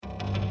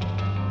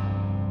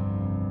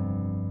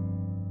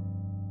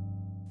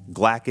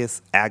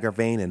Glackus,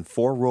 Agravain, and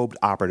 4 robed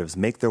operatives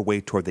make their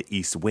way toward the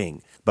east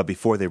wing, but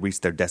before they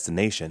reach their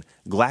destination,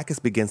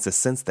 Glackus begins to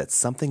sense that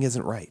something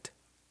isn't right.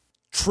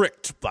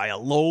 Tricked by a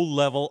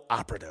low-level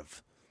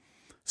operative.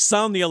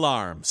 Sound the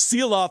alarm,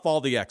 seal off all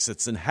the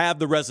exits, and have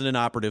the resident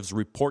operatives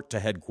report to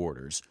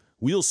headquarters.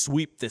 We'll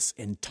sweep this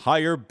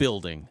entire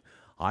building.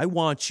 I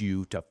want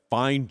you to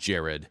find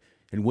Jared,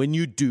 and when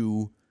you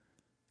do,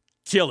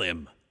 kill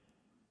him.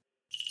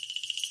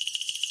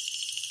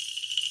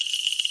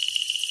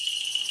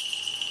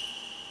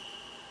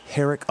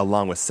 Herrick,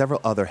 along with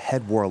several other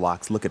head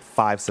warlocks, look at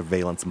 5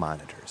 surveillance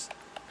monitors.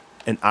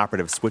 An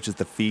operative switches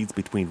the feeds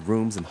between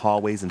rooms and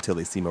hallways until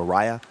they see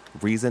Mariah,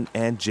 Rezin,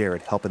 and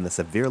Jared helping the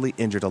severely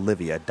injured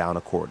Olivia down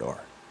a corridor.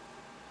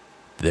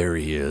 There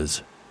he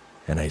is,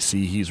 and I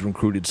see he's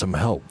recruited some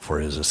help for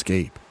his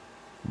escape.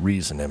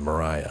 Rezin and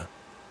Mariah.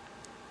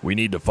 We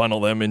need to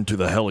funnel them into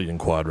the Hellion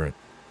Quadrant.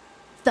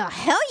 The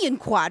Hellion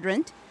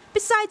Quadrant?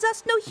 Besides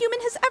us, no human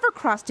has ever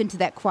crossed into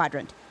that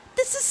quadrant.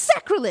 This is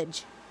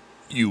sacrilege!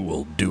 You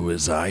will do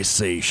as I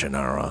say,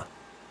 Shannara.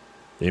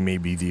 They may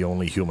be the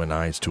only human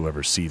eyes to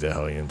ever see the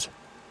Hellions,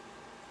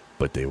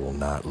 but they will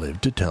not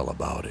live to tell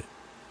about it.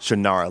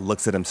 Shannara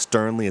looks at him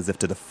sternly as if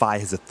to defy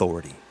his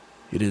authority.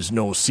 It is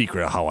no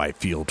secret how I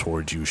feel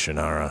towards you,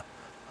 Shannara.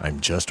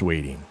 I'm just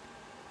waiting,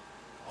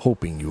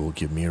 hoping you will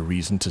give me a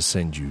reason to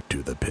send you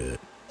to the pit.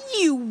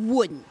 You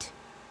wouldn't.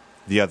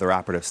 The other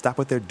operatives stop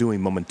what they're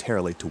doing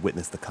momentarily to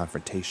witness the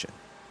confrontation.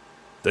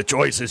 The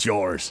choice is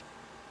yours.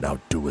 Now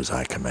do as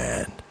I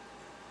command.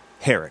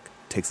 Herrick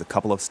takes a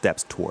couple of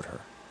steps toward her.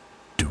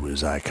 Do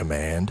as I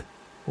command,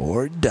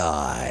 or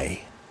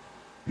die.